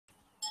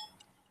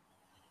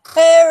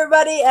Hey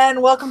everybody,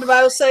 and welcome to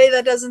Bible Study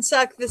That Doesn't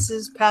Suck. This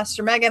is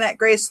Pastor Megan at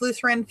Grace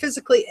Lutheran,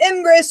 physically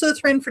in Grace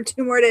Lutheran for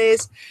 2 more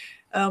days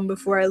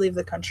before I leave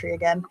the country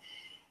again.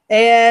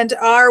 And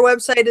our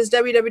website is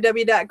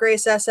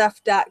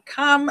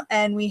www.gracesf.com,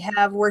 and we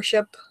have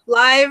worship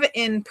live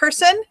in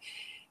person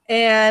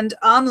and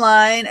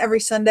online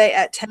every Sunday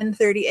at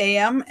 10:30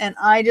 a.m. And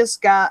I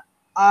just got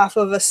off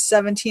of a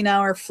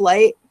 17-hour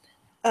flight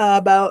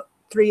about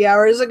 3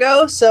 hours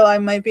ago, so I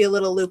might be a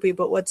little loopy,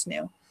 but what's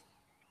new?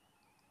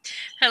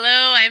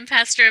 Hello, I'm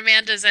Pastor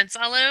Amanda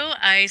Zenzalo.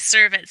 I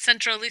serve at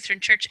Central Lutheran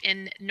Church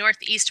in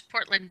Northeast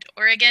Portland,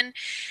 Oregon.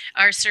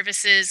 Our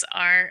services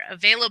are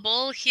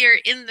available here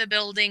in the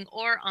building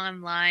or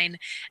online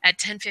at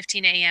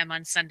 10:15 a.m.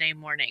 on Sunday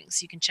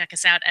mornings. You can check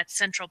us out at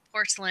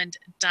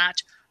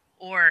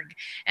centralportland.org.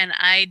 And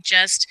I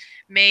just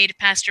made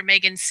Pastor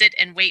Megan sit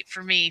and wait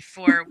for me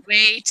for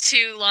way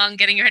too long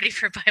getting ready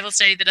for Bible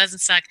study that doesn't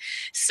suck.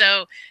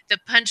 So the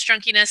punch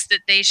drunkiness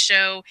that they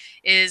show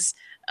is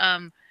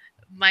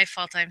my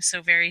fault. I'm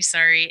so very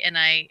sorry, and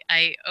I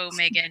owe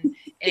Megan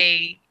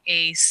a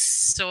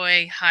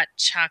soy hot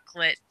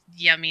chocolate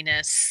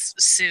yumminess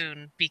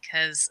soon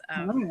because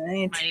All of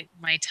right.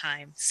 my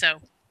time. So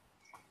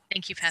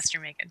thank you, Pastor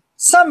Megan.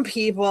 Some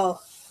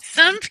people.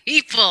 Some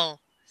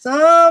people.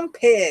 Some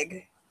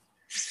pig.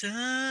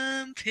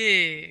 Some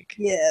pig.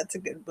 Yeah, it's a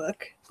good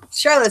book.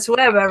 Charlotte's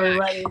Web,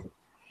 everybody.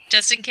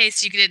 Just in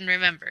case you didn't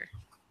remember.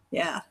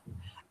 Yeah.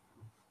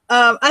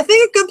 I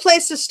think a good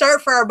place to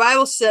start for our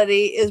Bible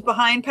study is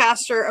behind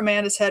Pastor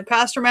Amanda's head.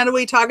 Pastor Amanda,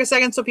 will you talk a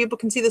second so people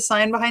can see the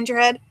sign behind your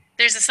head?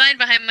 There's a sign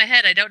behind my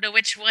head. I don't know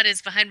which one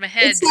is behind my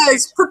head. It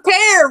says,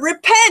 prepare,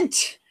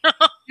 repent.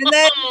 And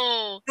then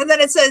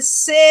it says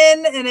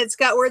sin, and it's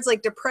got words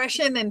like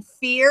depression and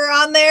fear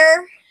on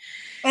there.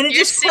 And it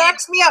just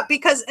cracks me up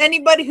because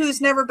anybody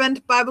who's never been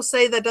to Bible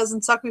study that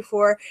doesn't suck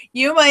before,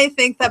 you might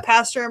think that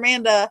Pastor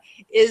Amanda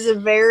is a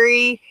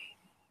very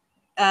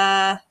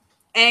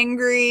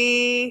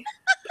angry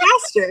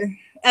pastor.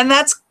 And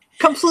that's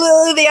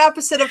completely the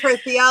opposite of her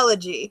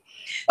theology.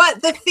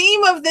 But the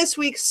theme of this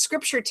week's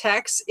scripture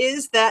text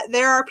is that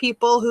there are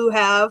people who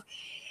have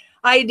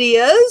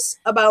ideas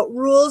about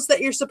rules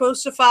that you're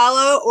supposed to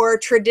follow or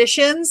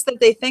traditions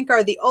that they think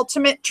are the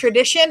ultimate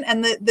tradition.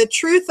 And the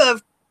truth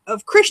of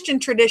Christian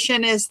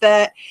tradition is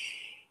that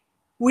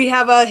we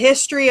have a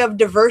history of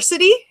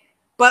diversity,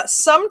 but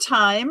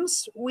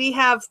sometimes we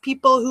have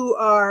people who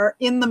are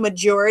in the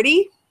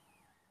majority,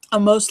 a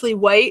mostly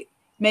white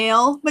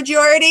male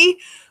majority,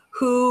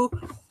 who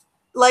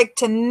like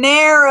to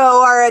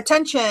narrow our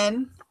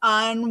attention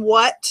on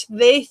what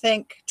they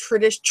think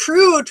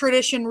true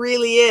tradition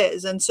really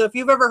is. And so if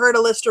you've ever heard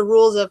a list of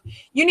rules of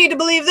you need to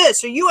believe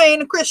this or you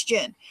ain't a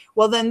Christian,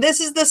 well, then this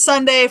is the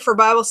Sunday for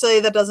Bible study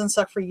that doesn't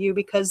suck for you,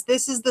 because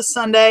this is the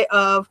Sunday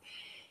of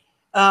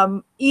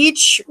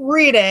each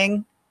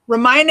reading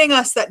reminding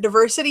us that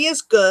diversity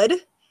is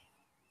good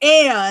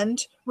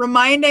and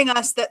reminding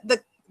us that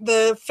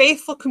the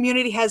faithful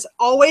community has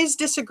always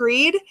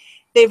disagreed.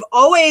 They've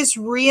always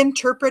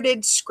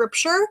reinterpreted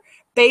scripture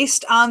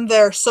based on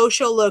their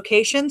social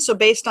location, so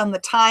based on the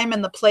time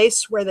and the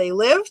place where they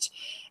lived.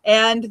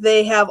 And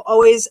they have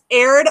always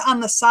erred on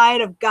the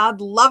side of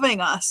God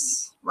loving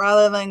us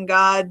rather than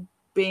God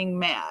being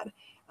mad.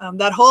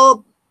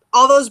 All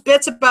those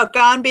bits about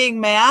God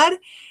being mad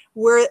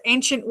were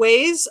ancient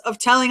ways of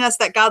telling us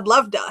that God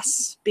loved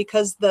us,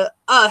 because the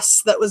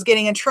us that was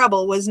getting in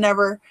trouble was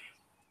never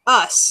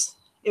us.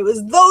 It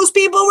was those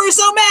people we're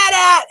so mad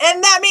at,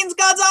 and that means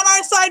God's on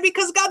our side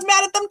because God's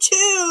mad at them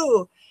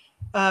too.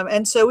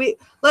 And so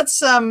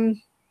let's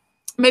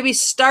maybe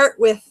start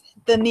with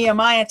the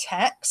Nehemiah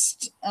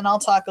text, and I'll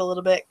talk a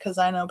little bit because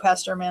I know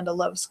Pastor Amanda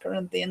loves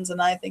Corinthians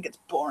and I think it's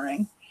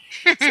boring.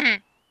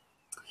 The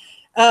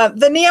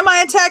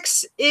Nehemiah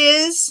text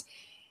is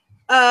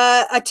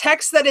a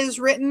text that is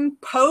written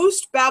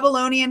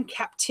post-Babylonian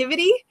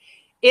captivity.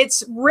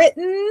 It's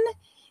written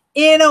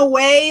in a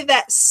way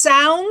that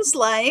sounds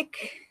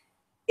like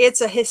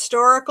it's a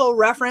historical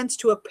reference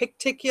to a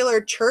particular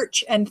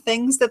church and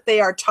things that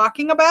they are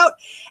talking about.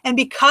 And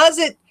because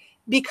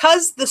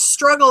the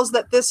struggles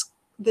that this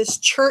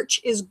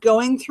church is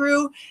going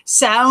through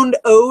sound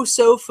oh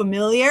so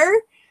familiar,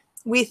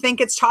 we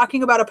think it's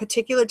talking about a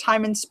particular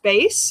time and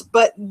space.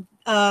 But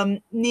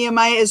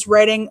Nehemiah is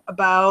writing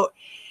about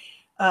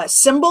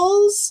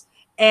symbols,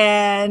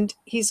 and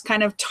he's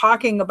kind of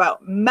talking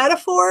about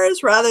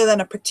metaphors rather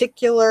than a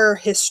particular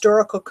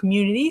historical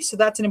community. So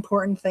that's an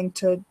important thing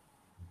to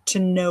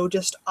know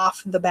just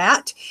off the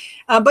bat.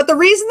 But the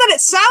reason that it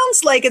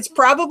sounds like it's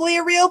probably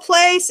a real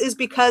place is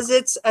because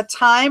it's a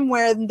time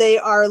where they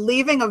are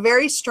leaving a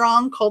very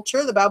strong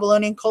culture, the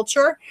Babylonian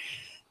culture.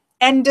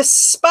 And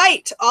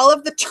despite all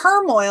of the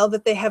turmoil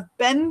that they have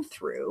been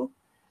through,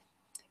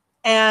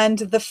 and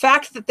the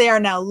fact that they are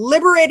now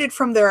liberated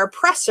from their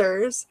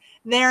oppressors,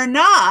 they're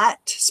not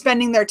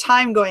spending their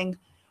time going,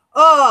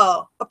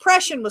 oh,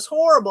 oppression was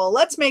horrible,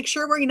 let's make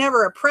sure we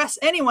never oppress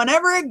anyone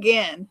ever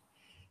again.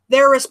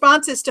 Their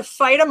response is to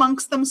fight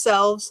amongst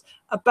themselves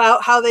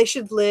about how they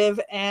should live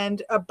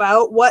and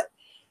about what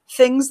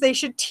things they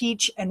should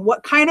teach and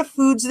what kind of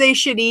foods they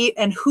should eat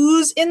and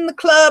who's in the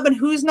club and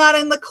who's not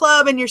in the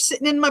club, and you're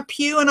sitting in my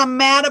pew and I'm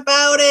mad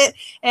about it,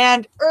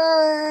 and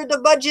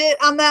the budget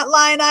on that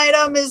line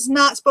item is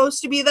not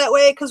supposed to be that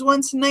way because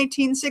once in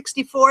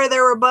 1964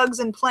 there were bugs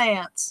and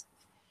plants.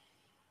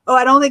 Oh,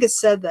 I don't think it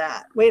said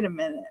that. Wait a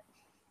minute.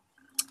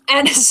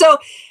 And so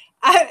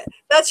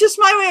that's just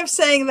my way of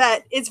saying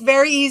that it's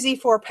very easy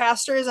for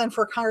pastors and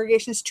for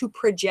congregations to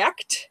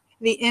project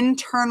the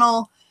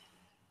internal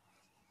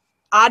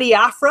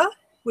adiaphora,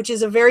 which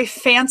is a very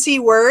fancy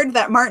word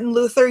that Martin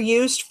Luther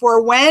used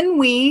for when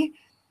we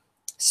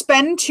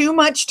spend too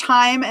much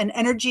time and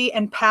energy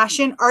and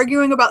passion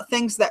arguing about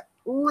things that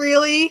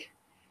really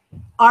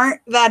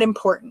aren't that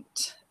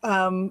important.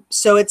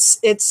 So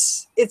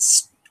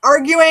it's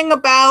arguing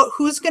about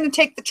who's going to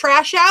take the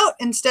trash out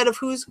instead of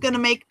who's going to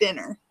make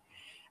dinner.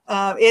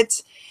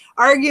 It's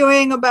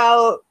arguing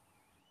about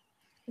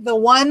the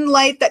one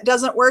light that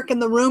doesn't work in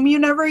the room you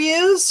never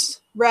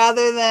use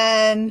rather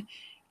than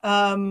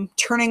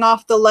turning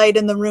off the light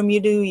in the room you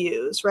do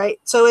use, right?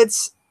 So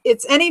it's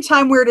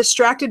anytime we're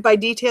distracted by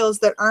details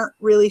that aren't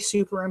really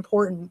super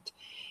important,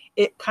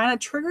 it kind of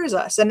triggers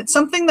us. And it's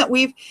something that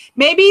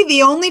maybe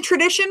the only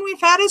tradition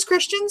we've had as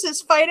Christians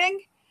is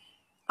fighting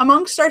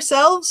amongst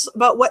ourselves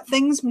about what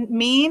things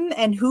mean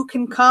and who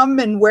can come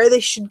and where they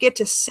should get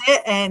to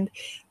sit and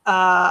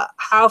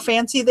how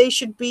fancy they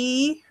should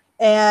be.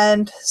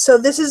 And so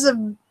this is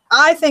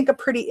I think a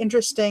pretty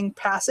interesting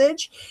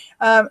passage.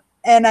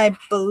 And I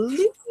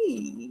believe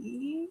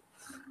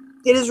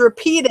it is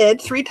repeated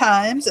 3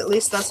 times, at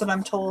least that's what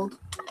I'm told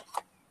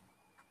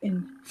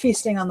in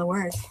Feasting on the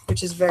Word,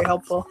 which is very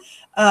helpful.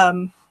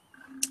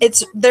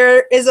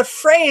 There is a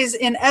phrase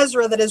in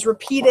Ezra that is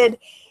repeated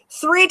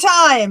 3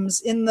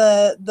 times in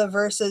the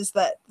verses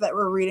that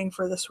we're reading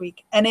for this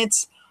week. And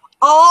it's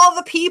all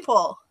the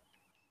people.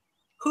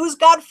 Who's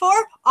God for?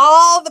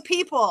 All the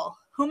people.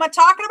 Who am I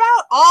talking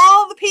about?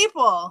 All the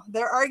people.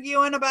 They're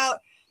arguing about,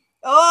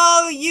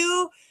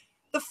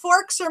 the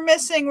forks are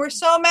missing. We're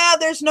so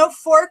mad there's no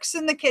forks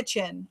in the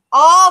kitchen.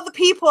 All the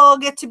people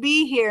get to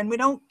be here and we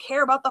don't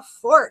care about the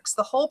forks.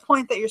 The whole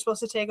point that you're supposed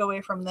to take away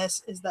from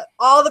this is that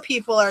all the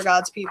people are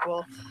God's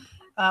people.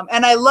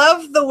 And I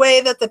love the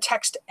way that the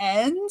text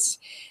ends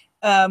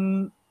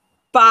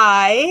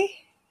by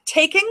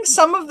taking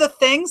some of the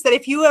things that,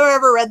 if you have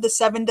ever read the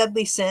 7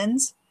 Deadly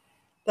Sins,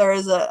 there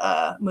is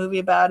a movie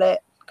about it,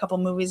 a couple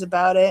movies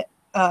about it.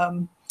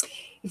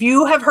 If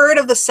you have heard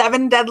of the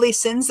 7 deadly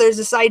sins, there's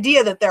this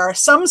idea that there are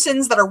some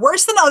sins that are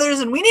worse than others,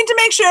 and we need to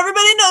make sure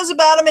everybody knows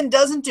about them and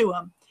doesn't do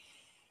them.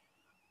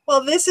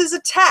 Well, this is a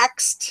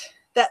text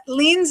that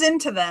leans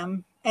into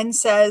them and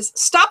says,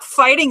 stop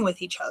fighting with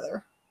each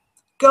other.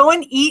 Go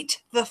and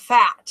eat the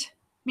fat,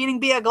 meaning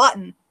be a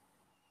glutton.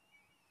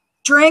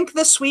 Drink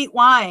the sweet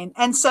wine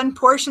and send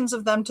portions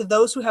of them to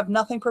those who have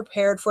nothing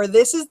prepared, for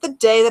this is the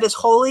day that is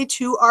holy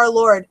to our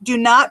Lord. Do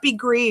not be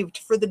grieved,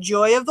 for the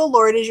joy of the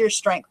Lord is your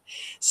strength.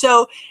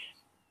 So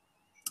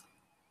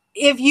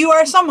if you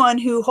are someone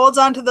who holds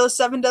on to those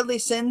 7 deadly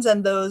sins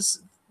and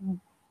those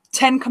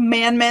 10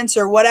 commandments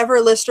or whatever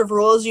list of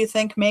rules you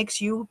think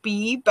makes you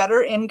be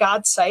better in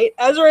God's sight,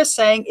 Ezra is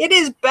saying it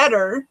is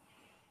better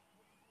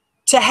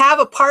to have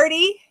a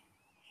party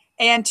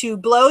and to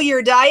blow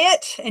your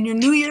diet and your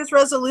New Year's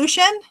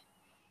resolution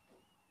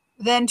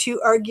than to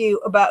argue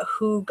about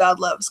who God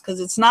loves, because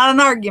it's not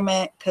an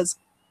argument, because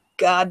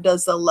God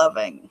does the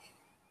loving.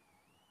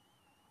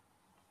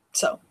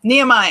 So,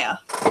 Nehemiah.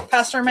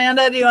 Pastor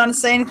Amanda, do you want to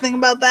say anything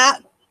about that?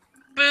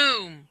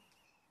 Boom.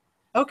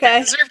 Okay.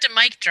 That deserved a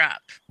mic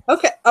drop.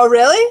 Okay. Oh,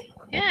 really?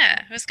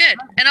 Yeah, it was good.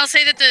 And I'll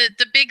say that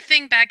the big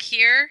thing back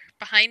here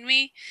behind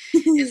me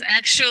is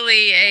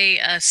actually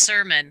a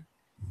sermon.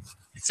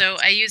 So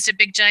I used a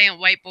big giant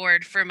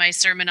whiteboard for my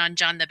sermon on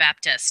John the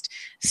Baptist.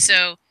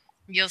 So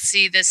you'll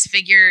see this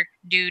figure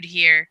dude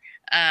here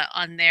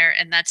on there,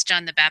 and that's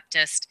John the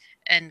Baptist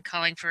and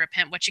calling for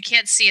repent. What you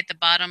can't see at the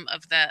bottom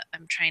of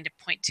I'm trying to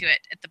point to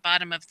it, at the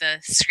bottom of the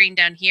screen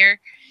down here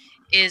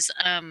is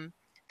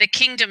the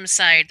kingdom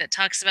side that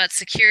talks about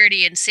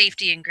security and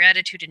safety and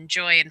gratitude and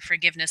joy and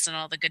forgiveness and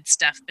all the good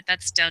stuff. But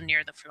that's down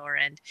near the floor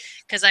end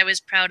because I was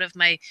proud of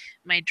my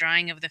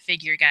drawing of the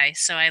figure guy.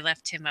 So I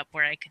left him up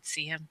where I could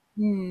see him.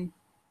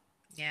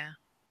 Yeah.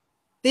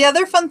 The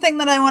other fun thing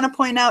that I want to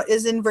point out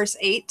is in verse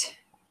 8.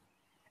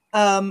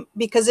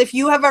 Because if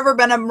you have ever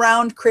been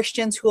around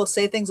Christians who will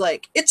say things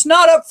like, it's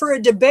not up for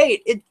a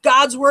debate.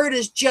 God's word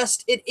is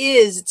just, it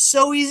is. It's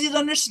so easy to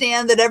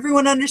understand that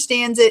everyone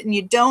understands it and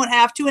you don't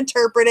have to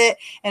interpret it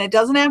and it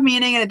doesn't have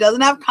meaning and it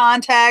doesn't have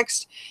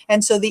context.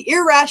 And so the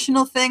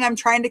irrational thing I'm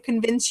trying to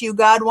convince you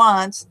God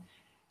wants,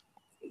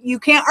 you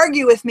can't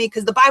argue with me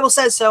because the Bible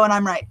says so and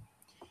I'm right.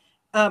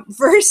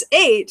 Verse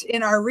 8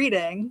 in our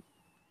reading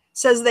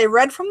says they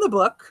read from the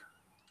book,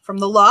 from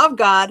the law of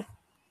God,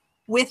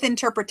 with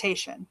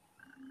interpretation.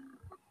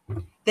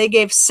 They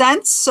gave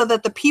sense so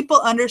that the people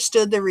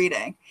understood the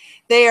reading.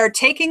 They are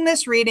taking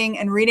this reading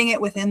and reading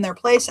it within their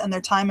place and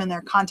their time and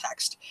their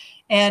context.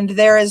 And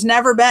there has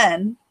never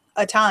been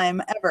a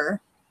time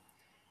ever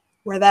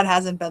where that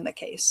hasn't been the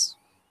case.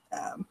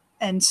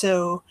 And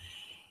so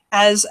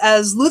as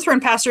Lutheran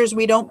pastors,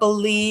 we don't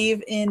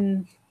believe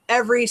in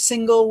every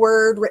single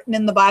word written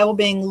in the Bible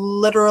being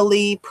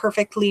literally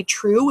perfectly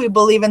true. We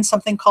believe in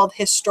something called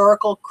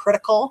historical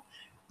critical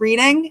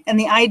reading. And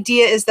the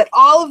idea is that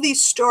all of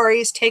these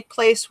stories take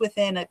place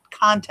within a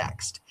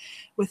context,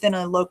 within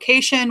a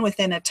location,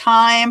 within a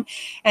time.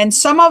 And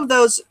some of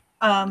those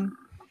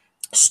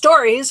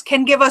stories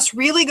can give us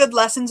really good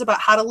lessons about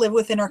how to live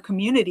within our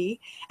community.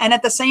 And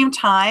at the same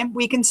time,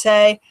 we can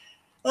say,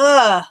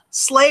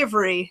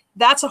 slavery,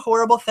 that's a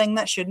horrible thing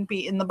that shouldn't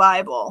be in the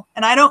Bible.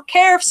 And I don't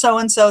care if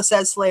so-and-so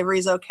says slavery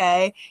is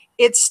okay.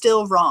 It's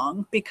still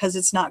wrong because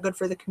it's not good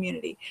for the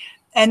community.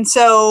 And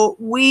so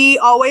we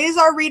always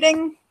are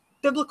reading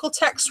biblical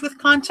texts with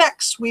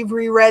context. We've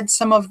reread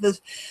some of the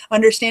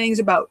understandings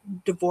about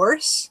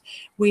divorce.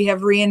 We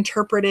have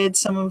reinterpreted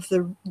some of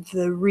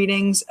the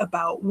readings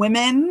about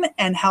women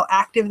and how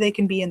active they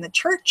can be in the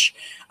church.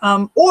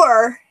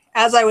 Or,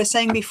 as I was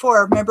saying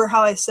before, remember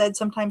how I said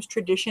sometimes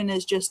tradition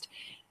is just,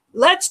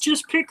 let's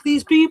just pick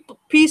these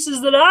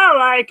pieces that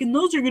I like, and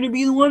those are going to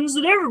be the ones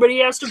that everybody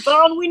has to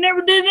follow, and we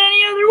never did it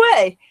any other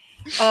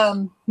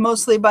way.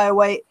 Mostly by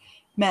white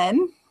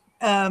men.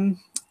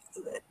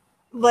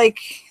 Like,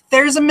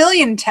 there's a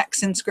million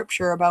texts in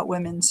scripture about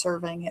women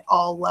serving at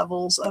all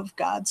levels of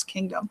God's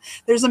kingdom.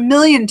 There's a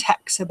million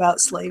texts about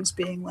slaves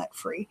being let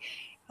free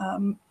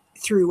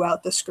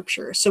throughout the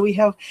scripture. So we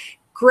have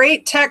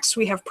great texts,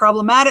 we have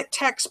problematic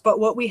texts, but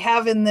what we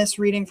have in this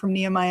reading from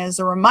Nehemiah is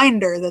a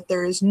reminder that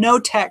there is no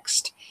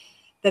text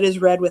that is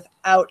read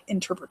without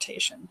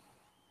interpretation.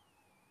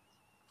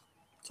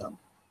 So,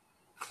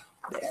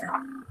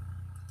 there.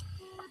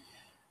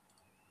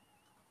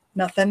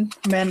 Nothing.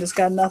 Amanda's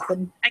got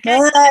nothing. You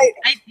covered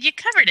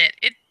it.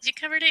 You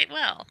covered it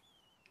well.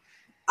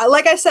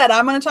 Like I said,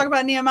 I'm going to talk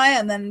about Nehemiah,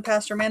 and then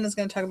Pastor Amanda's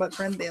going to talk about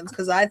Corinthians,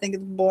 because I think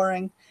it's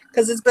boring.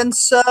 Because it's been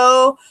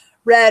so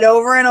read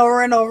over and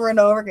over and over and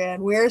over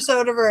again. We're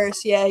so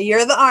diverse. Yeah,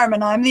 you're the arm,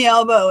 and I'm the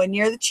elbow, and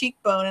you're the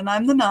cheekbone, and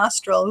I'm the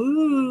nostril.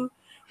 Ooh,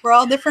 we're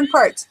all different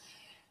parts.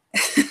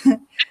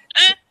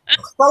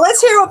 Well,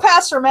 let's hear what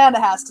Pastor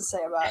Amanda has to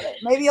say about it.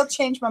 Maybe you'll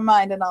change my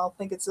mind, and I'll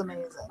think it's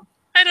amazing.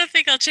 I don't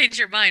think I'll change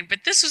your mind,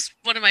 but this was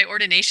one of my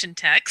ordination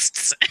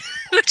texts,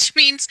 which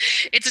means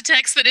it's a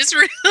text that is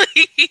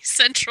really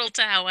central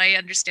to how I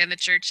understand the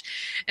church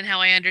and how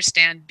I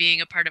understand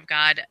being a part of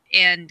God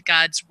and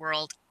God's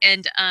world.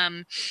 And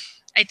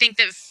I think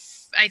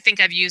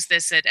I've used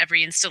this at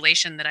every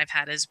installation that I've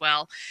had as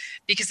well,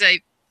 because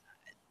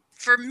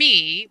for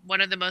me, one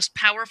of the most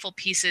powerful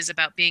pieces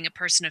about being a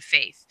person of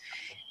faith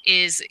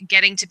is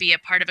getting to be a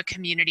part of a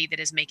community that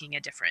is making a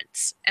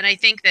difference. And I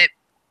think that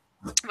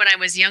when I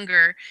was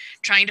younger,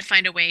 trying to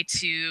find a way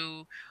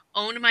to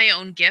own my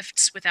own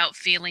gifts without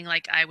feeling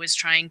like I was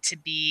trying to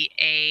be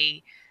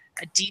a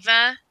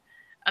diva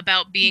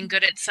about being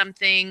good at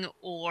something,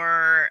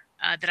 or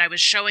that I was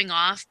showing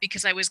off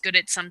because I was good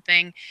at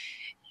something.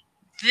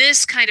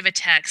 This kind of a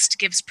text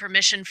gives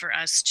permission for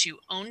us to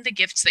own the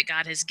gifts that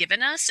God has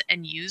given us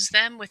and use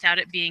them without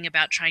it being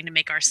about trying to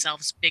make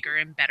ourselves bigger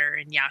and better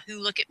and Yahoo,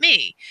 look at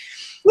me.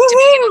 Woo-hoo! To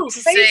be able to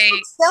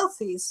Facebook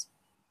selfies.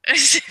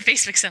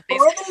 Facebook selfies.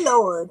 For the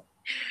Lord.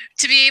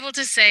 To be able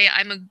to say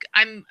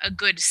I'm a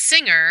good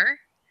singer,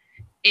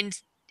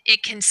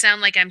 it can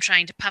sound like I'm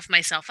trying to puff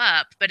myself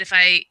up, but if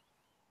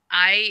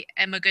I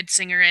am a good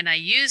singer and I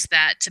use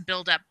that to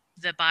build up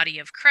the body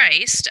of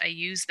Christ, I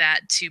use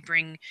that to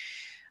bring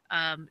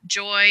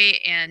joy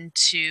and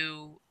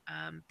to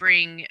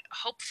bring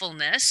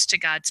hopefulness to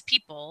God's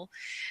people,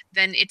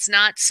 then it's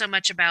not so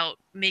much about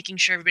making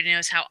sure everybody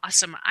knows how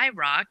awesome I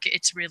rock.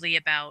 It's really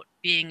about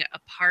being a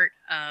part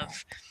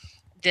of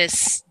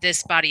this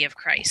body of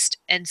Christ.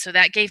 And so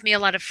that gave me a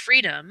lot of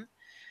freedom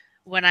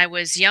when I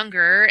was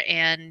younger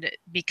and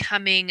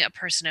becoming a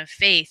person of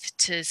faith,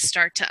 to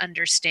start to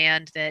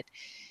understand that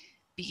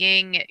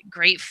being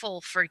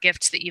grateful for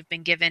gifts that you've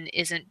been given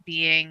isn't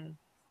being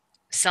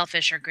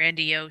selfish or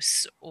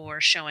grandiose or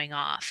showing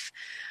off.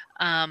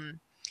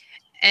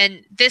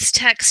 And this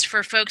text,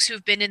 for folks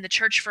who've been in the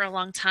church for a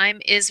long time,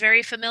 is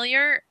very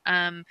familiar.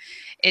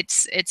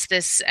 It's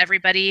this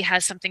everybody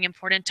has something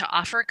important to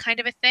offer kind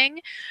of a thing.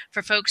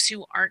 For folks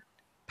who aren't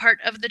part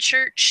of the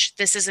church,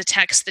 this is a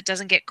text that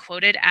doesn't get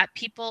quoted at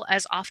people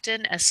as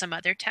often as some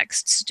other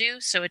texts do,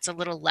 so it's a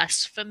little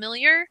less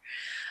familiar.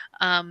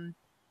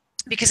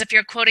 Because if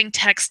you're quoting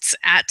texts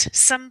at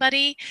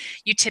somebody,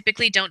 you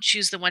typically don't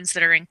choose the ones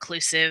that are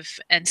inclusive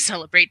and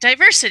celebrate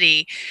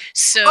diversity.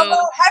 So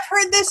I've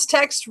heard this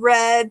text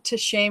read to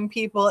shame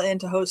people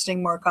into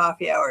hosting more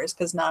coffee hours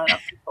because not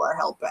enough people are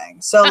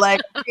helping. So like,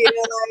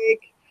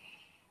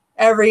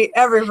 every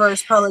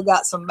verse probably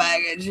got some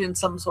baggage in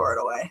some sort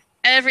of way.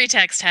 Every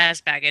text has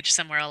baggage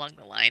somewhere along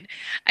the line.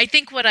 I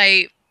think what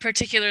I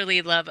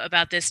particularly love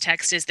about this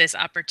text is this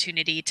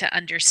opportunity to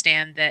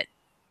understand that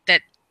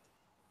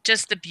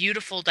just the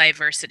beautiful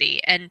diversity.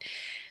 And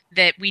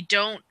that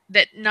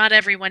not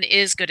everyone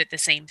is good at the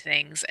same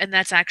things, and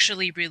that's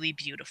actually really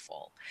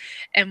beautiful.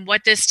 And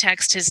what this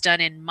text has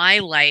done in my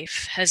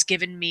life has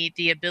given me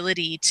the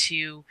ability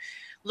to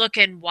look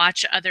and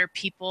watch other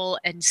people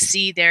and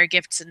see their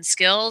gifts and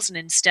skills, and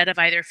instead of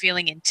either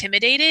feeling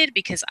intimidated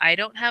because I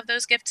don't have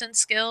those gifts and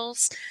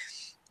skills,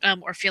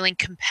 or feeling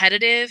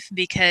competitive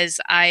because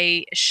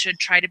I should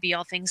try to be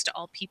all things to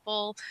all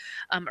people,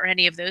 or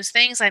any of those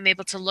things, I'm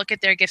able to look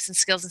at their gifts and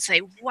skills and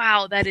say,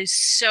 wow, that is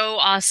so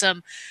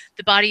awesome.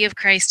 The body of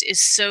Christ is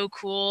so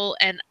cool.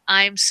 And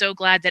I'm so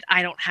glad that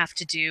I don't have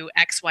to do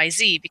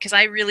XYZ because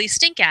I really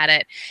stink at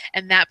it.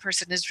 And that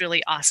person is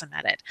really awesome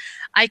at it.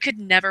 I could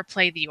never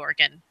play the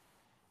organ.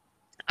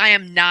 I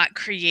am not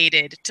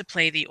created to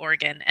play the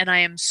organ, and I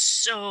am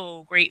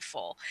so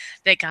grateful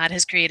that God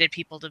has created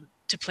people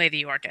to play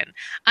the organ.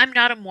 I'm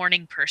not a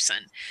morning person.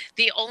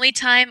 The only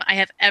time I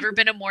have ever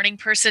been a morning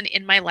person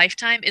in my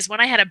lifetime is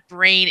when I had a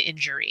brain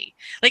injury.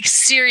 Like,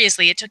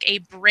 seriously, it took a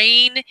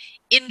brain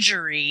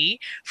injury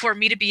for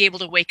me to be able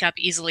to wake up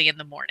easily in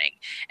the morning.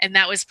 And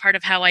that was part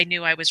of how I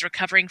knew I was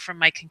recovering from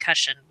my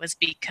concussion, was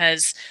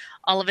because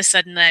all of a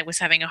sudden I was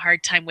having a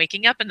hard time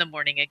waking up in the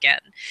morning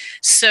again.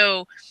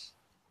 So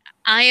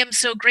I am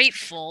so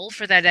grateful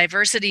for that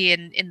diversity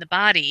in the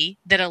body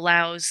that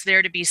allows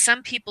there to be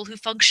some people who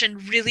function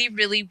really,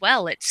 really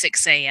well at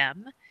 6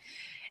 a.m.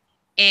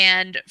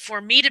 and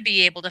for me to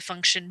be able to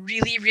function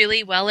really,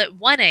 really well at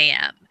 1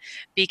 a.m.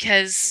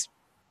 because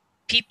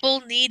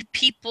people need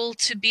people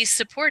to be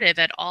supportive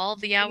at all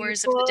the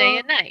hours of the day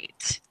and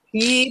night.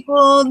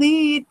 People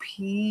need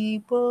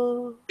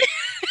people.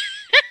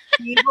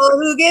 People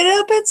who get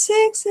up at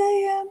 6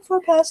 a.m. for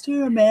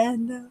Pastor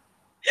Amanda.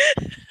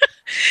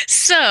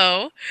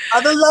 So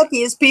are the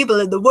luckiest people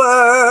in the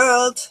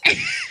world.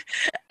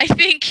 I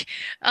think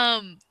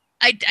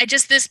I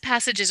just, this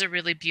passage is a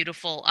really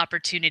beautiful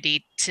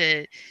opportunity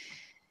to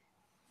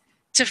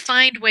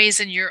find ways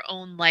in your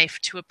own life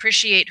to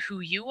appreciate who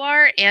you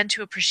are and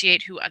to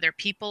appreciate who other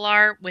people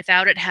are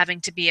without it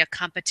having to be a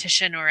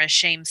competition or a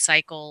shame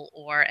cycle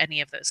or any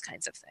of those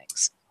kinds of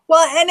things.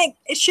 Well, and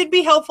it should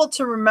be helpful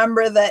to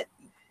remember that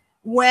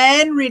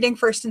when reading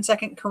 1st and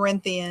 2nd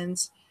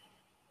Corinthians,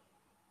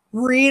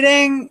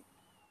 reading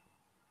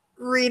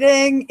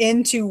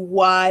into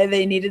why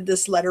they needed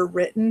this letter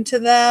written to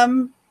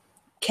them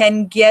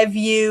can give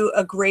you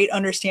a great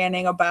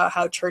understanding about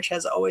how church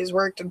has always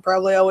worked and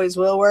probably always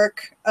will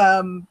work.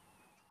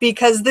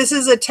 Because this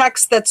is a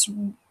text that's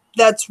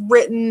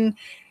written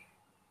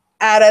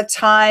at a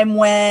time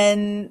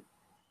when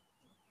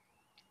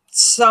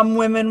some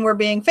women were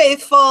being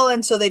faithful,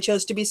 and so they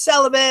chose to be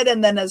celibate,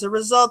 and then as a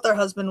result their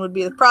husband would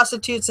be the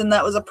prostitutes, and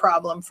that was a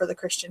problem for the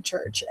Christian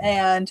church.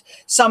 And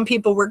some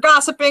people were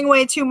gossiping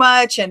way too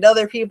much, and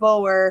other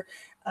people were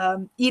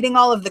eating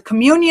all of the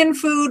communion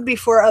food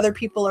before other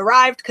people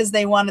arrived because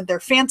they wanted their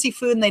fancy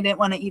food and they didn't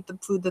want to eat the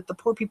food that the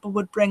poor people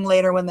would bring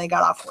later when they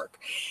got off work.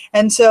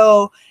 And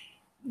so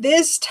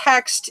this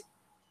text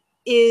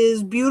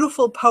is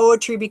beautiful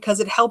poetry because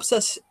it helps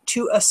us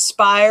to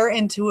aspire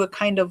into a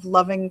kind of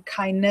loving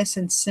kindness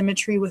and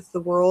symmetry with the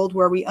world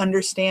where we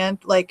understand,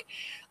 like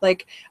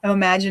I'm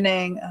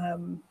imagining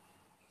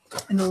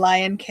in The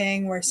Lion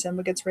King where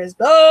Simba gets raised,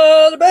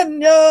 and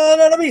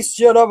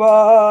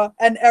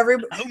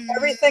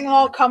everything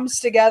all comes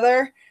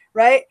together,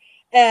 right?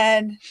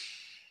 And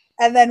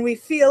then we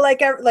feel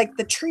like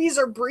the trees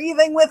are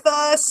breathing with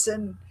us,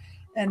 and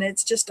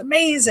it's just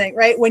amazing,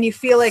 right? When you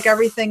feel like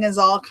everything is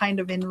all kind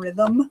of in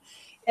rhythm.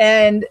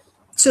 And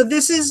so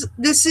this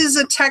is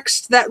a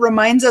text that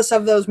reminds us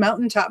of those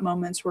mountaintop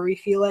moments where we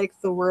feel like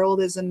the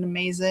world is an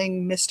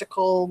amazing,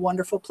 mystical,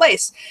 wonderful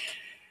place.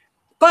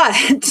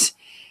 But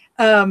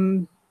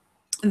the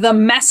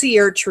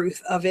messier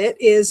truth of it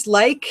is,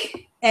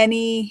 like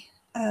any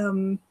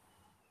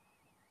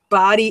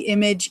body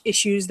image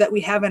issues that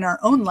we have in our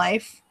own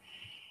life,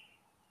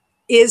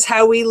 is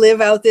how we live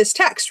out this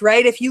text,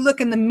 right? If you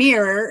look in the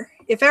mirror,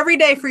 if every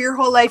day for your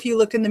whole life you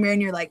look in the mirror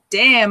and you're like,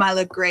 damn, I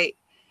look great,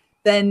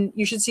 then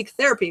you should seek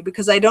therapy,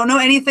 because I don't know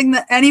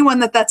anyone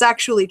that's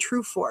actually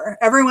true for.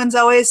 Everyone's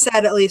always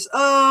said at least,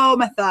 oh,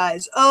 my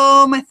thighs,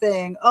 oh, my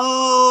thing,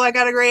 oh, I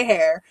got a gray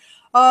hair,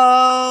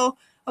 oh,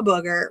 a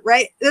booger,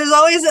 right? There's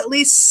always at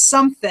least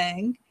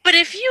something. But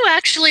if you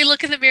actually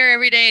look in the mirror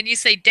every day and you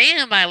say,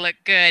 damn, I look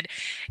good,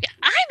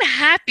 I'm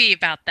happy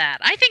about that.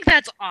 I think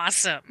that's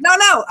awesome. No,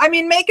 I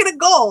mean, make it a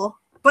goal.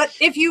 But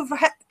if you've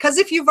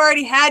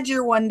already had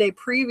your one day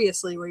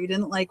previously where you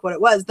didn't like what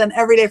it was, then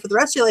every day for the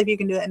rest of your life you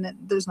can do it, and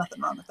there's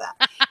nothing wrong with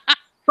that.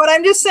 But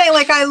I'm just saying,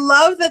 like, I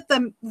love that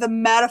the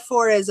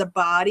metaphor is a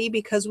body,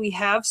 because we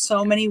have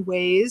so many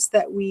ways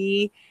that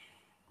we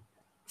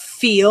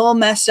feel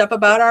messed up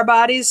about our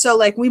bodies. So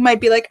like we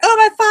might be like,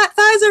 oh, my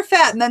thighs are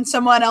fat, and then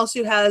someone else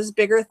who has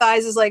bigger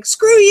thighs is like,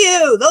 screw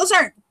you, those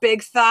aren't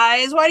big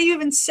thighs, why do you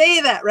even say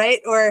that, right?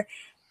 Or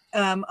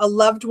a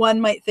loved one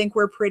might think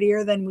we're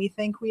prettier than we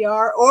think we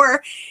are.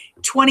 Or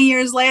 20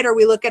 years later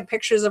we look at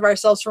pictures of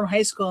ourselves from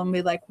high school and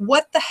be like,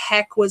 what the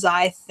heck was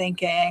I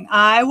thinking?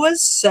 I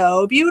was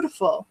so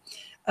beautiful.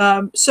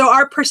 So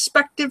our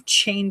perspective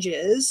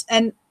changes,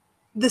 and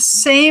the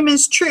same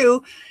is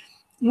true.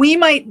 We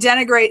might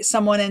denigrate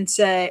someone and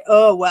say,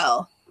 oh,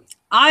 well,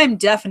 I'm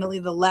definitely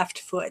the left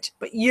foot,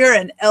 but you're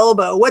an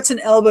elbow. What's an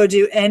elbow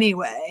do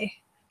anyway,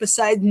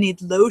 besides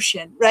need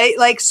lotion, right?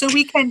 Like, so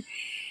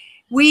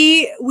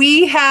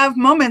we have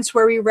moments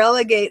where we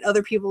relegate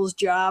other people's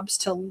jobs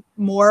to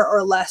more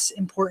or less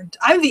important.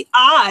 I'm the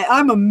eye.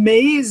 I'm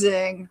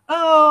amazing.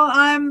 Oh,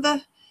 I'm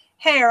the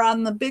hair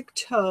on the big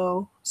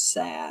toe.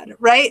 Sad,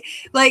 right?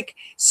 Like,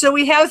 so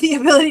we have the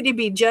ability to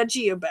be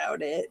judgy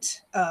about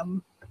it.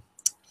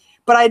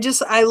 But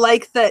I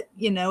like that,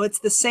 it's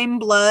the same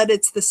blood,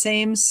 it's the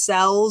same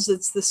cells,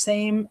 it's the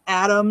same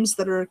atoms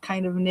that are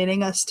kind of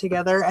knitting us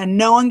together. And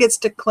no one gets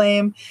to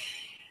claim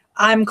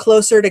I'm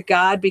closer to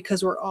God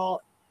because we're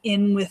all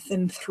in, with,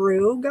 and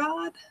through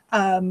God.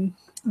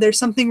 There's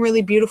something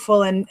really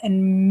beautiful and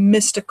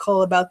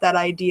mystical about that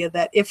idea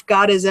that if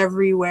God is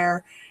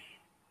everywhere,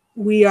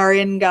 we are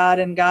in God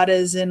and God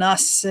is in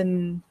us,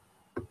 and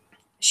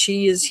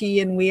she is he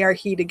and we are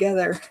he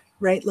together,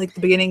 right? Like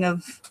the beginning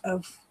of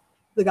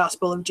the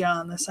Gospel of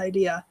John, this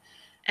idea.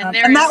 And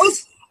that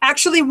was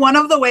actually one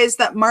of the ways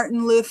that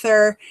Martin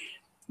Luther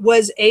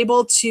was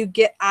able to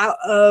get out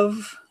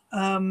of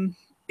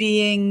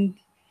being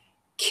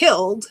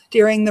killed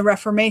during the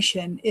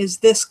Reformation, is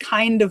this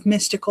kind of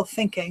mystical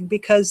thinking,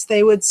 because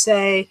they would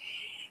say,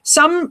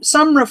 some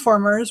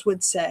reformers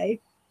would say,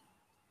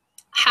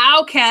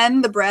 how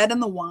can the bread and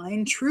the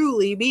wine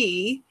truly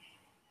be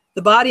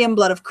the body and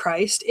blood of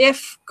Christ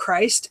if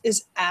Christ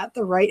is at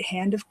the right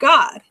hand of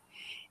God?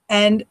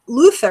 And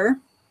Luther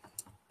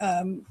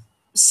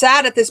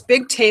sat at this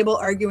big table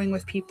arguing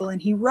with people,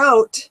 and he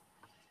wrote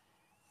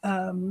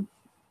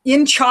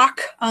in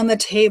chalk on the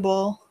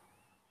table,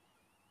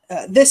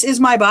 this is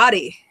my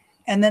body.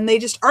 And then they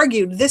just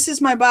argued, this is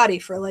my body,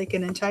 for like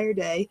an entire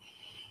day.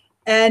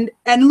 And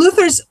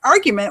Luther's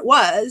argument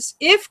was,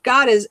 if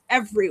God is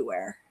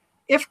everywhere,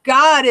 if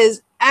God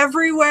is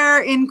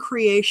everywhere in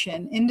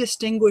creation,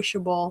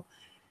 indistinguishable,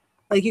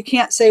 like you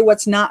can't say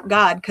what's not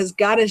God because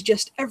God is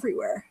just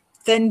everywhere,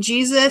 then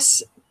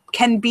Jesus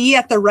can be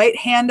at the right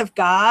hand of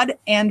God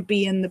and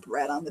be in the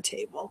bread on the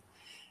table,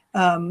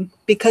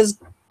 because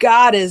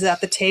God is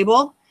at the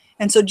table.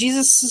 And so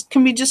Jesus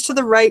can be just to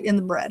the right in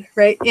the bread,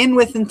 right? In,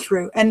 with, and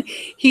through. And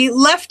he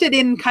left it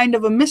in kind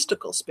of a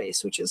mystical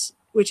space, which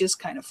is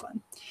kind of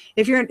fun.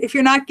 If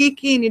you're not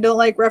geeky and you don't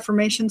like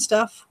Reformation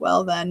stuff,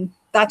 well, then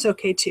that's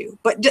okay too.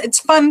 But it's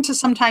fun to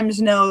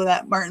sometimes know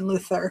that Martin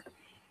Luther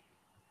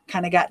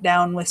kind of got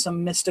down with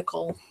some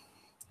mystical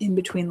in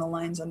between the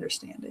lines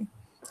understanding.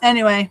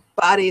 Anyway,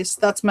 bodies.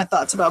 That's my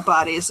thoughts about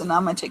bodies. And now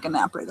I'm going to take a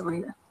nap right over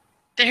here.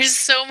 There's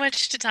so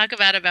much to talk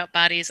about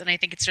bodies, and I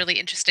think it's really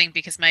interesting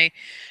because my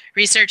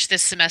research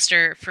this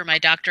semester for my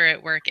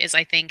doctorate work is,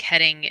 I think,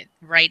 heading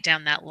right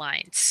down that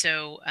line.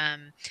 So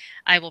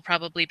I will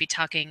probably be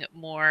talking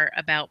more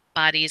about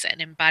bodies and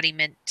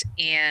embodiment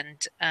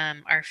and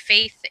our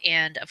faith,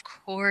 and of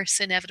course,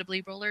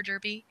 inevitably roller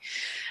derby.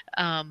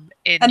 And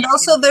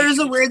also, there's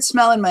a weird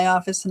smell in my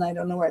office, and I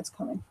don't know where it's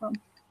coming from.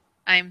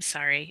 I'm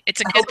sorry. It's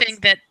a good thing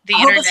that the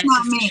internet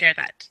doesn't share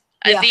that.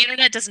 Yeah. The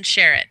internet doesn't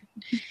share it.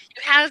 You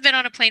have been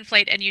on a plane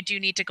flight, and you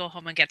do need to go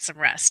home and get some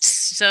rest.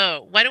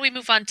 So why don't we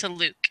move on to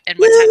Luke and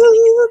what's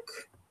happening?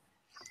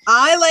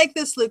 I like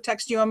this Luke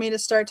text. Do you want me to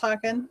start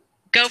talking?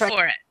 Go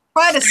for it.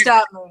 Try to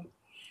stop me.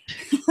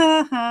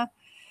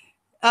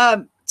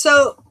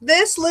 So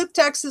this Luke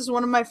text is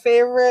one of my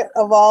favorite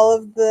of all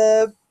of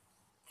the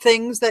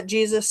things that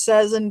Jesus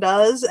says and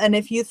does. And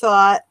if you've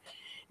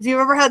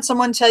ever had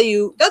someone tell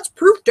you, that's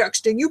proof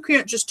texting, you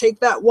can't just take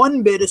that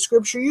one bit of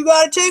scripture, you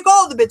got to take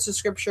all the bits of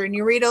scripture, and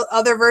you read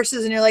other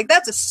verses and you're like,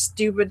 that's a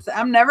stupid thing,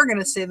 I'm never going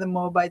to say the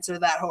Moabites are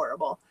that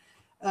horrible,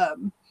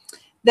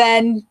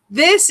 then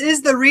this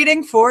is the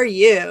reading for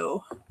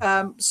you.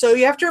 So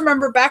you have to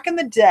remember, back in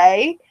the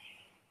day,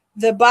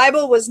 the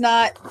Bible was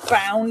not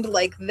bound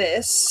like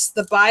this.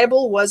 The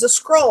Bible was a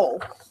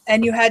scroll,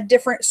 and you had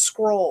different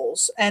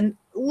scrolls, and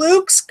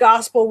Luke's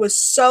gospel was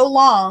so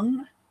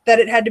long that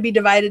it had to be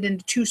divided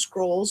into two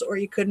scrolls, or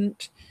you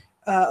couldn't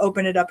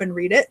open it up and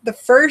read it. The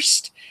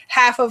first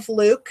half of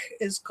Luke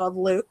is called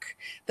Luke.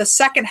 The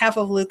second half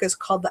of Luke is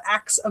called the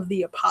Acts of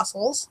the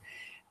Apostles.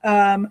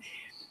 And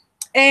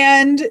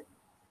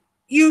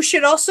you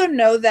should also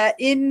know that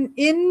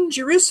in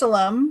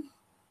Jerusalem,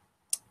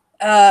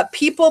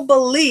 people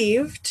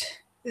believed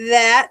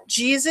that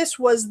Jesus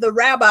was the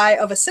rabbi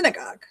of a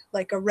synagogue,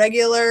 like a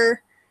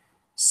regular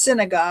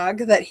synagogue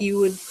that he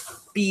would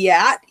be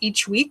at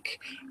each week.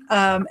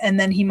 And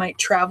then he might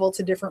travel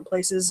to different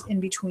places in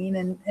between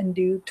and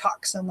do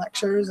talks and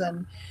lectures.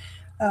 And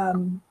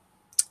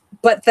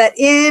but that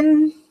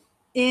in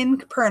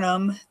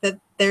Capernaum, that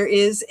there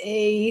is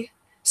a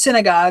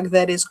synagogue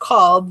that is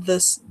called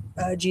this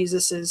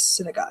Jesus's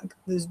synagogue.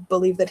 There's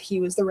believed that he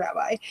was the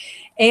rabbi,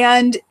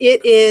 and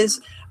it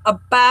is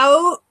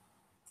about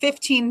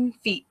 15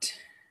 feet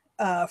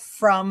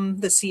from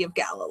the Sea of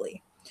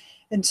Galilee.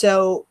 And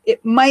so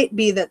it might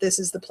be that this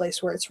is the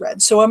place where it's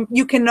read. So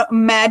you can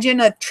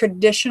imagine a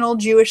traditional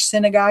Jewish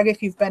synagogue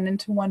if you've been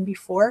into one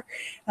before.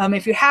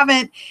 If you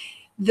haven't,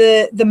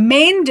 the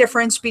main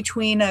difference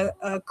between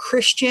a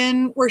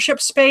Christian worship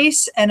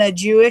space and a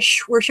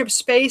Jewish worship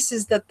space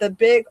is that the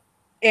big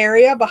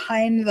area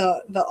behind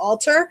the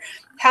altar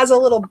has a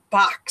little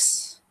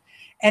box.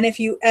 And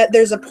if you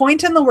there's a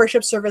point in the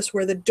worship service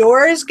where the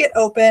doors get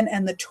open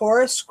and the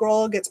Torah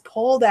scroll gets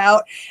pulled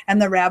out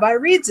and the rabbi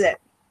reads it.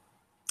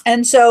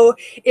 And so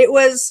it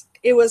was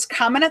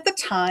common at the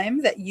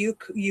time that you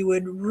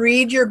would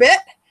read your bit,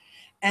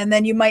 and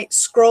then you might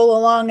scroll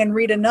along and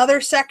read another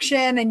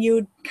section, and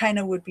you kind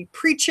of would be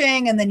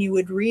preaching, and then you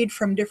would read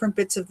from different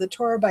bits of the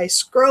Torah by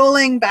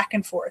scrolling back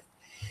and forth.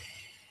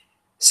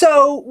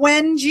 So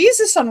when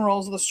Jesus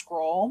unrolls the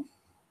scroll,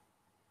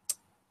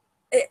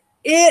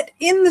 it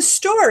in the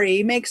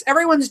story makes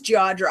everyone's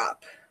jaw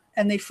drop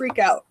and they freak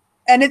out.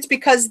 And it's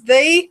because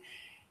they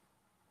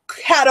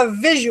had a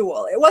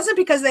visual. It wasn't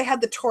because they had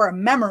the Torah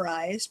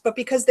memorized, but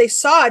because they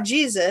saw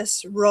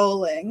Jesus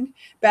rolling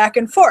back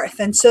and forth.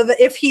 And so that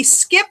if he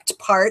skipped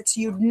parts,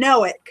 you'd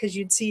know it because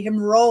you'd see him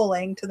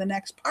rolling to the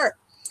next part.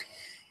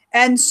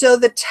 And so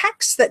the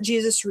text that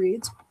Jesus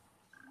reads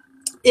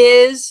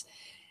is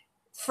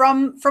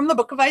from the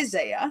book of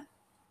Isaiah,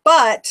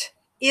 but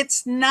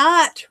it's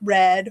not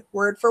read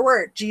word for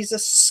word.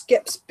 Jesus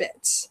skips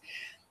bits.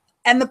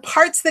 And the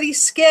parts that he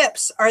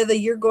skips are the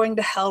 "you're going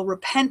to hell,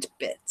 repent"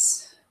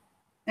 bits,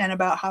 and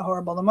about how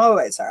horrible the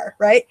Moabites are,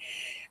 right?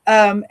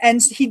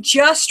 And he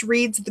just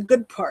reads the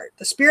good part.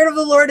 "The Spirit of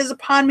the Lord is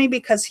upon me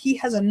because he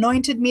has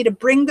anointed me to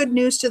bring good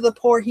news to the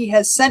poor. He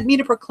has sent me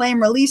to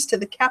proclaim release to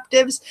the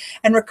captives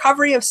and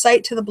recovery of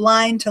sight to the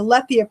blind, to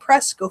let the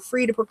oppressed go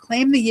free, to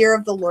proclaim the year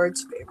of the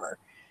Lord's favor."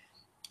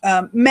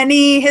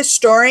 Many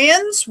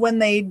historians, when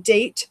they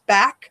date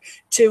back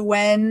to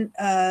when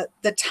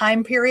the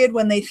time period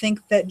when they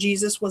think that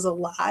Jesus was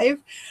alive,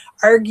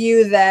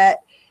 argue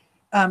that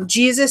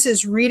Jesus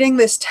is reading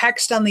this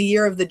text on the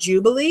year of the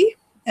Jubilee,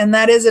 and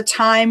that is a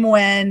time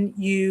when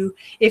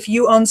if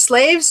you own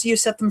slaves, you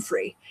set them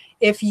free.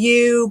 If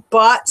you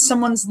bought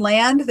someone's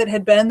land that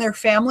had been in their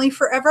family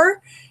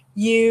forever,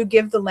 you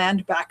give the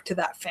land back to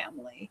that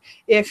family.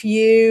 If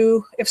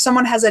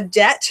someone has a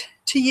debt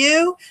to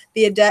you,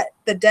 the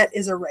debt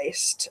is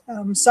erased.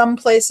 Some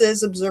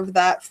places observe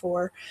that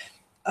for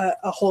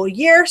a whole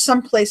year.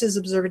 Some places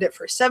observed it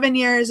for 7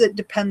 years. It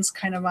depends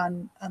kind of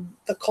on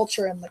the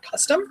culture and the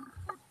custom.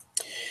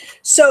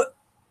 So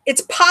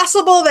it's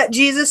possible that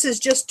Jesus is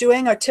just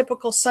doing a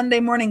typical Sunday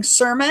morning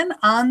sermon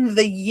on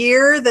the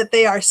year that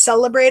they are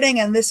celebrating,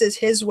 and this is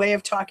his way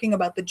of talking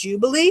about the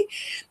Jubilee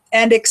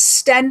and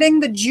extending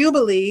the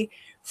Jubilee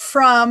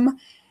from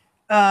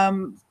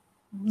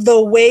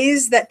the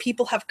ways that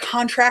people have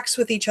contracts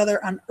with each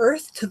other on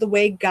earth to the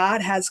way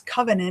God has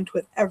covenant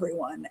with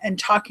everyone, and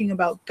talking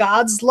about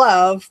God's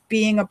love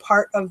being a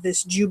part of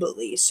this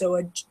Jubilee.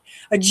 So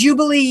a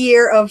Jubilee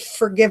year of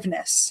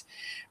forgiveness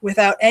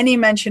without any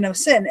mention of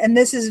sin. And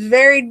this is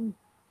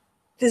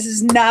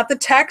not the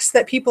text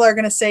that people are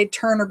going to say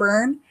turn or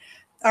burn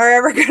are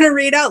ever going to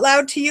read out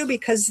loud to you,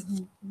 because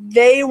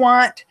they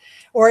want,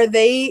 or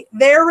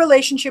their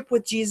relationship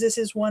with Jesus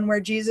is one where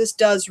Jesus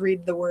does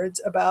read the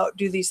words about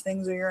do these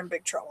things or you're in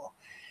big trouble.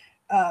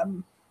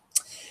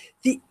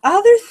 The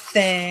other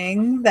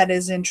thing that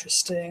is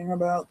interesting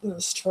about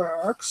this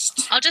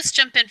text. I'll just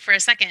jump in for a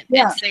second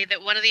and say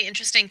that one of the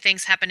interesting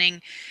things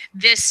happening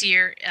this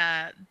year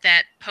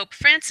that Pope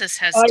Francis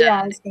has done.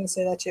 Yeah, I was going to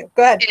say that too.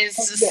 Go ahead.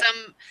 Is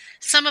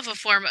some of a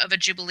form of a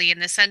jubilee in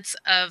the sense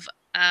of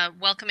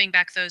welcoming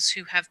back those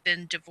who have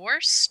been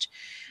divorced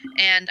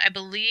and I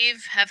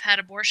believe have had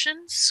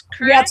abortions,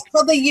 correct? Yeah, it's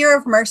called the Year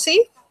of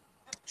Mercy.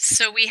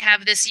 So we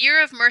have this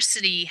Year of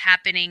Mercy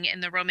happening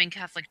in the Roman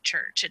Catholic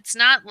Church. It's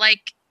not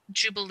like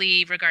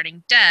Jubilee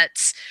regarding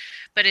debts,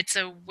 but it's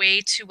a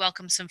way to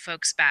welcome some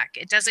folks back.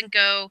 It doesn't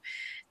go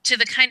to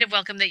the kind of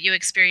welcome that you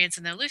experience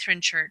in the Lutheran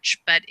Church,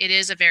 but it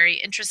is a very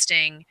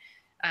interesting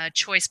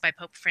choice by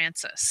Pope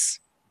Francis.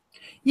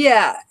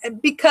 Yeah,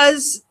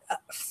 because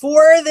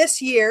for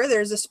this year,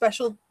 there's a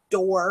special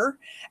door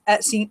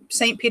at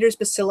St. Peter's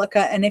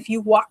Basilica, and if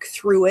you walk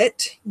through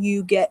it,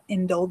 you get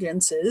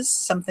indulgences,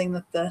 something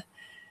that the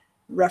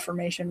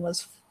Reformation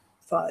was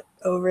fought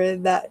over,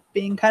 that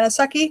being kind of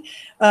sucky.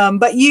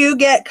 But you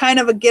get kind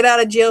of a get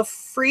out of jail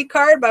free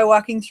card by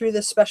walking through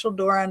this special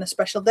door on a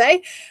special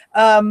day.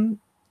 But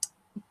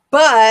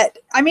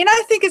I mean,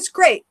 I think it's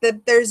great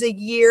that there's a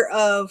year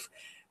of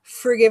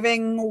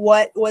forgiving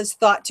what was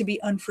thought to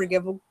be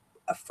unforgivable.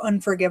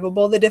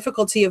 The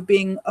difficulty of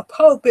being a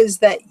pope is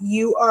that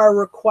you are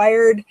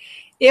required,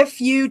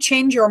 if you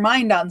change your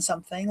mind on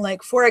something,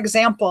 like for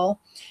example,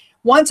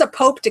 once a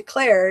pope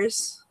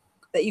declares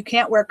that you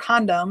can't wear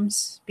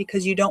condoms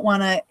because you don't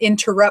want to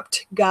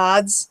interrupt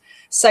God's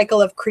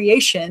cycle of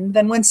creation,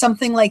 then when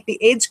something like the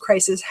AIDS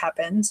crisis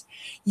happens,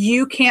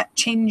 you can't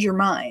change your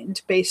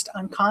mind based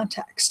on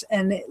context.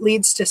 And it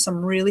leads to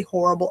some really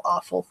horrible,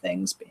 awful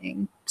things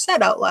being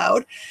said out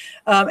loud.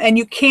 And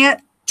you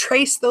can't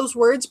trace those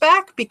words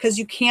back, because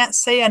you can't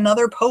say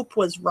another pope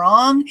was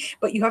wrong,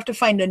 but you have to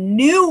find a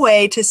new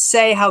way to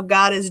say how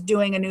God is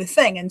doing a new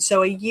thing. And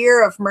so a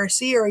year of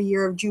mercy or a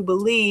year of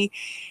jubilee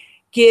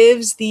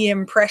gives the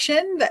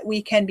impression that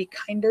we can be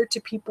kinder to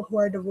people who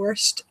are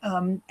divorced.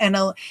 And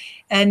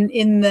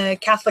in the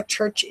Catholic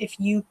Church, if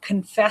you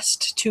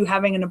confessed to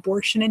having an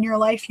abortion in your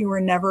life, you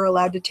were never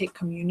allowed to take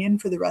communion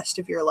for the rest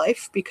of your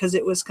life, because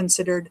it was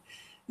considered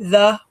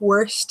the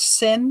worst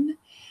sin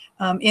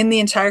in the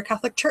entire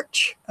Catholic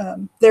Church.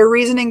 Their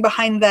reasoning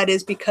behind that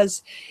is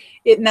because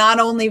it not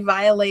only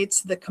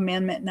violates the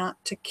commandment not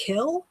to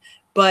kill,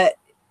 but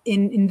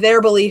in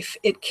their belief,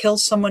 it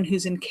kills someone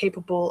who's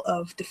incapable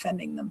of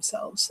defending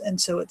themselves. And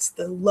so it's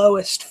the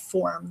lowest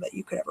form that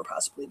you could ever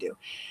possibly do.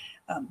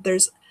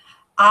 There's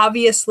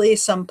obviously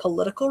some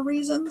political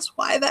reasons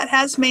why that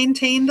has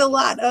maintained a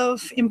lot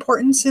of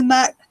importance in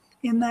that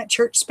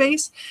church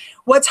space.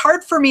 What's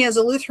hard for me as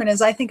a Lutheran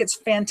is I think it's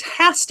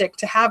fantastic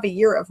to have a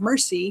year of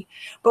mercy,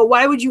 but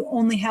why would you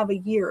only have a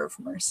year of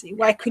mercy?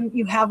 Why couldn't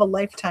you have a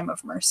lifetime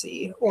of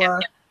mercy,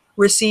 or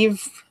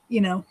receive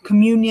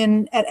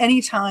communion at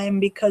any time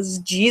because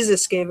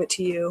Jesus gave it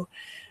to you,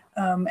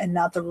 and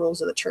not the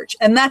rules of the church?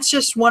 And that's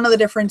just one of the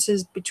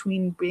differences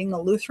between being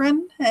a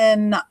Lutheran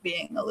and not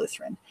being a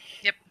Lutheran.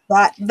 Yep.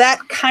 That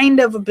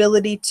kind of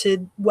ability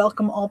to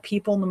welcome all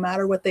people no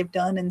matter what they've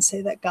done, and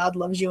say that God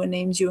loves you and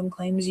names you and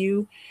claims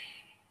you,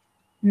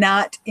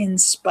 not in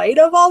spite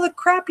of all the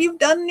crap you've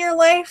done in your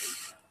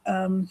life,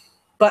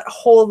 but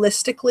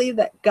holistically,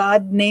 that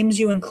God names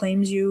you and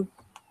claims you,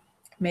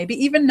 maybe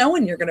even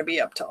knowing you're going to be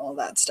up to all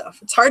that stuff.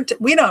 It's hard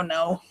we don't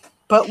know,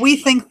 but we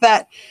think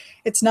that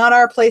it's not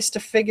our place to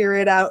figure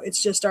it out.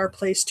 It's just our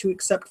place to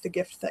accept the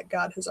gift that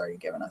God has already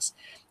given us.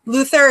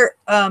 Luther,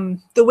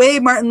 the way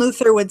Martin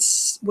Luther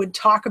would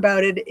talk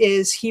about it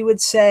is he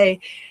would say,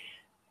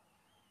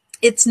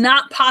 it's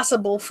not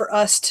possible for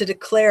us to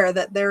declare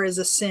that there is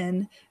a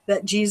sin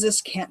that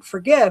Jesus can't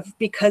forgive,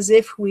 because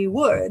if we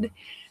would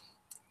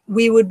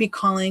be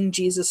calling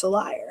Jesus a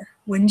liar.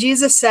 When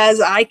Jesus says,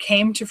 I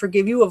came to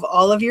forgive you of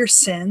all of your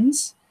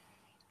sins,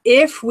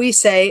 if we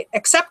say,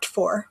 except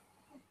for,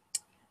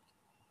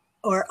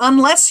 or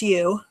unless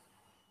you,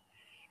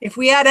 if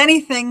we add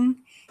anything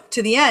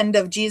to the end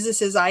of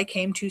Jesus' I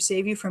came to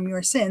save you from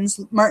your sins,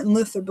 Martin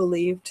Luther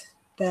believed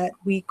that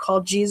we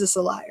called Jesus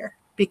a liar,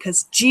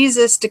 because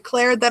Jesus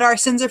declared that our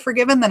sins are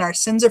forgiven, then our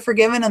sins are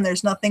forgiven, and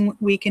there's nothing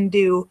we can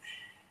do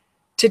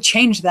to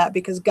change that,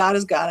 because God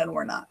is God and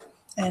we're not.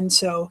 And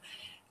so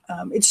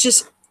it's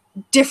just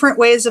different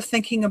ways of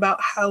thinking about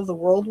how the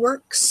world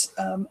works.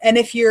 And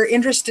if you're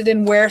interested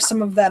in where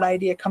some of that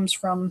idea comes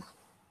from,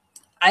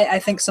 I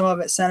think some of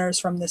it centers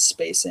from this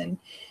space in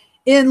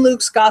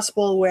Luke's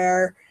gospel,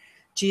 where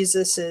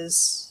Jesus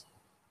is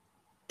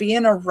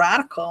being a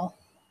radical,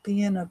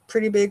 being a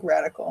pretty big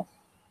radical.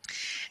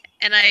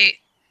 And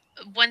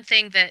one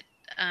thing that,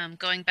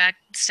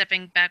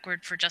 stepping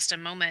backward for just a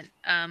moment,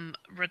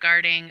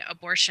 regarding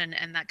abortion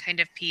and that kind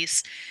of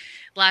piece,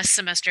 last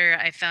semester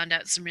I found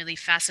out some really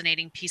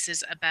fascinating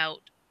pieces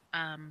about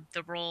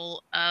the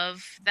role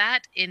of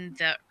that in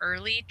the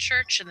early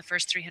church, in the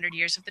first 300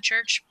 years of the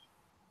church,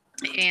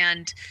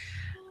 and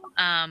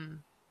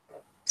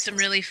some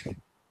really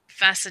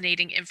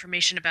fascinating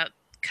information about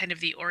kind of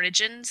the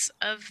origins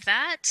of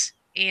that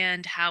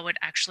and how it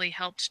actually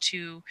helped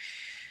to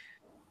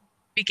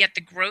beget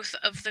the growth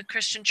of the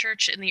Christian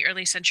church in the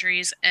early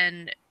centuries,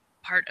 and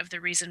part of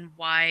the reason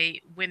why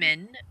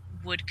women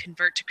would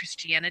convert to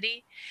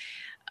Christianity,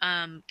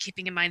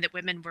 keeping in mind that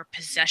women were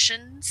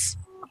possessions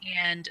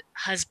and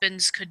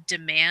husbands could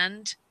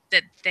demand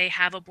that they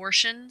have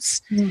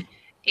abortions.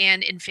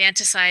 And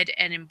infanticide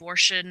and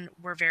abortion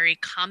were very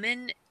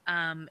common.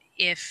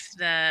 If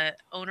the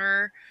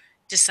owner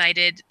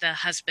decided, the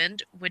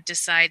husband would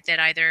decide that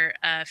either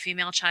a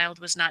female child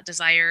was not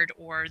desired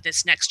or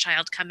this next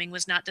child coming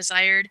was not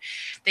desired,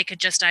 they could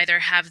just either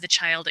have the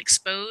child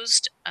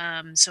exposed.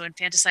 So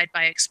infanticide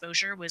by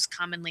exposure was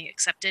commonly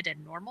accepted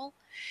and normal,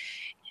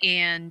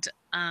 and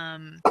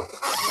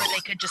or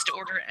they could just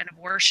order an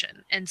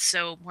abortion. And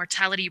so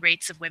mortality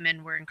rates of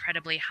women were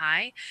incredibly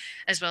high,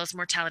 as well as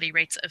mortality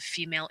rates of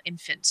female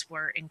infants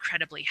were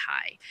incredibly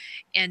high.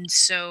 And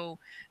so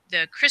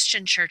the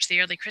Christian church, the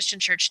early Christian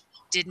church,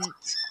 didn't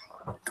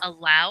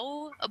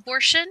allow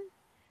abortion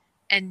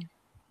and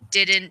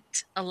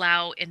didn't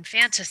allow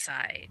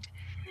infanticide.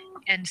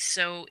 And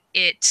so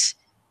it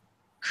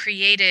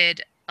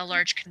created a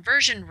large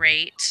conversion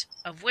rate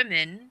of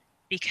women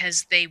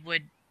because they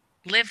would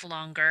live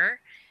longer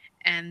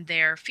and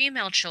their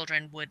female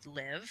children would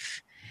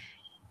live,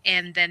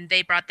 and then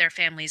they brought their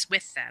families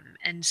with them.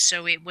 And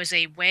so it was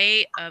a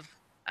way of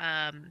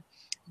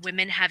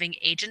women having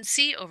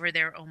agency over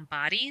their own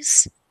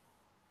bodies,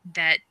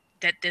 that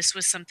this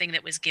was something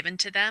that was given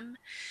to them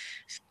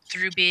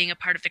through being a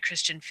part of the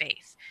Christian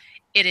faith.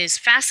 it is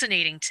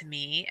fascinating to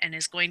me and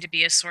is going to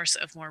be a source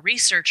of more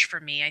research for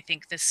me, I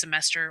think, this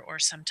semester or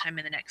sometime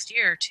in the next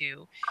year or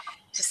two,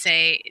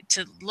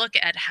 to look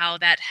at how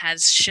that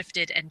has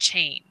shifted and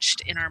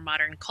changed in our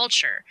modern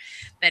culture,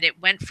 that it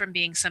went from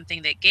being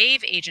something that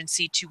gave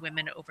agency to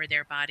women over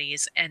their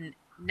bodies and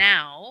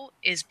now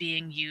is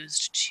being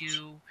used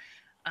to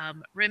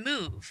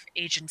remove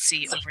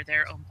agency over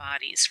their own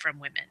bodies from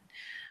women,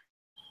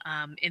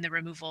 in the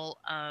removal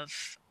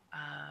of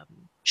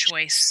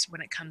choice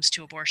when it comes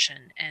to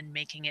abortion and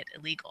making it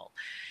illegal.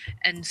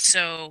 And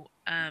so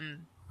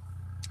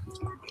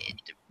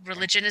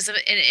religion is an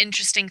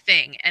interesting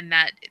thing, and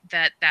that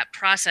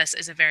process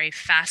is a very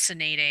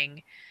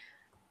fascinating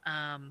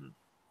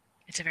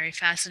it's a very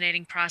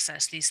fascinating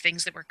process. These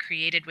things that were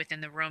created within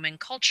the Roman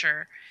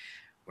culture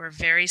were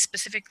very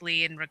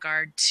specifically in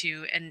regard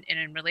to and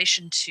in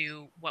relation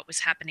to what was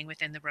happening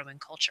within the Roman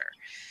culture.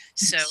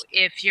 So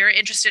if you're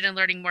interested in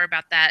learning more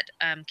about that,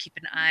 keep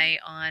an eye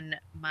on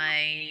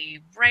my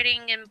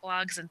writing and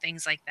blogs and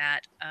things like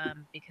that,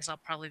 because I'll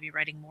probably be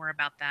writing more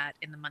about that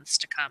in the months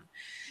to come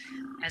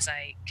as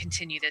I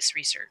continue this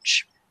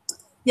research.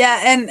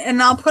 Yeah,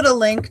 and I'll put a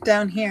link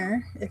down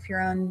here if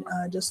you're on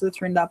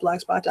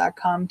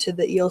justlutheran.blogspot.com to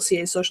the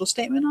ELCA social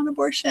statement on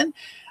abortion,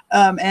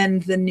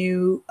 and the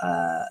new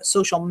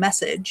social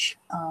message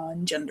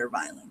on gender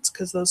violence,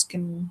 because those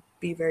can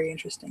be very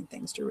interesting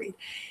things to read.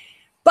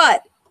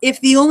 But if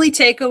the only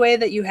takeaway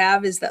that you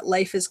have is that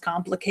life is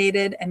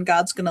complicated and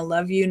God's going to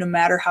love you no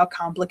matter how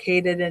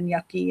complicated and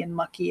yucky and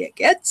mucky it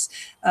gets,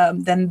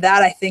 then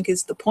that, I think,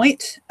 is the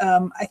point.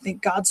 I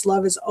think God's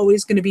love is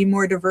always going to be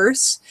more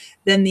diverse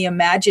than the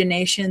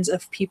imaginations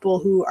of people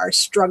who are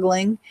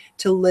struggling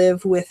to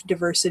live with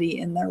diversity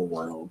in their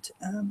world.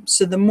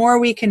 So the more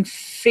we can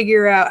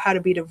figure out how to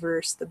be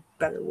diverse, the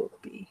better we'll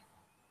be.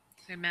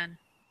 Amen.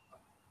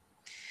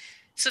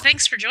 So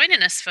thanks for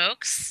joining us,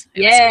 folks.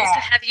 It Yeah. was nice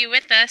to have you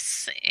with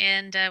us,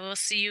 and we'll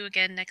see you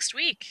again next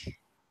week.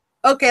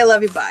 Okay,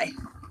 love you. Bye.